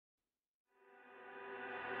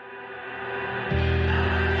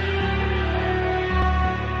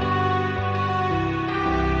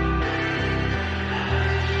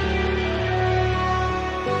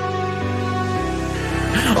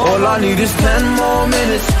I need is 10 more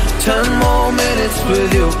minutes, 10 more minutes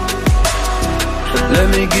with you. Let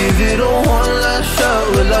me give it a one last shot.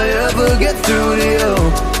 Will I ever get through to you?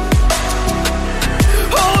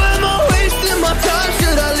 Oh, am I wasting my time?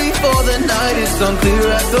 Should I leave for the night? It's unclear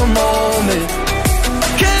at the moment.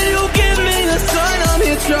 Can you give me a sign? I'm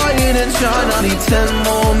here trying and trying. I need 10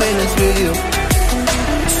 more minutes with you.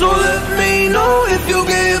 So let me know if you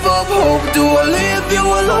give up hope. Do I leave you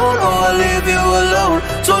alone or I leave you alone?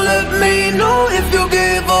 So let me know if you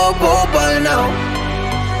give up hope by now.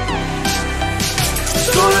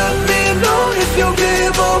 So let me know if you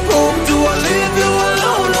give up hope. Do I leave you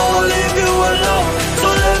alone or I leave you alone? So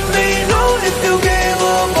let me know if you give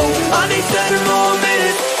up hope. I need 10 more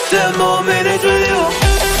minutes, 10 more minutes with you.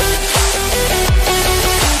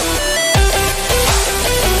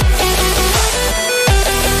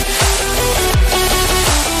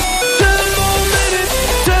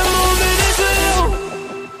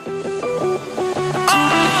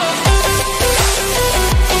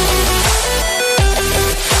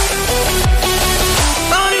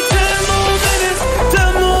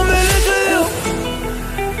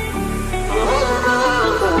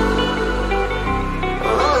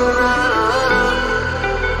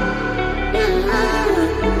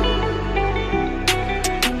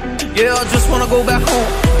 Yeah, I just wanna go back home.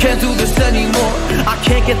 Can't do this anymore. I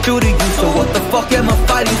can't get through to you, so what the fuck am I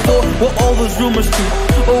fighting for? Were all those rumors true?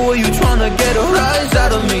 Or were you trying to get a rise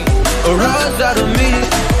out of me? A rise out of me?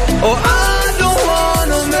 Or I don't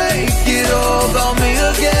wanna make it all about me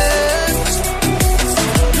again.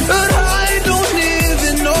 And I don't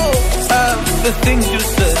even know half the things you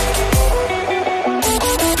said.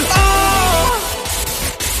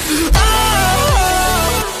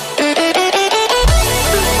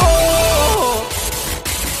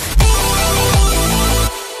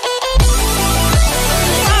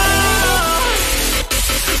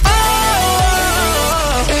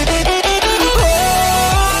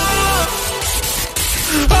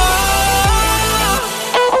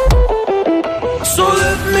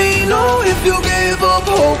 If you give up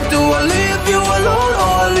hope, do I leave you alone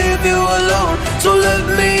or I leave you alone? So let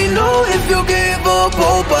me know if you give up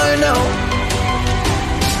hope by now.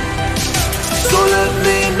 So let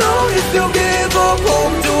me know if you give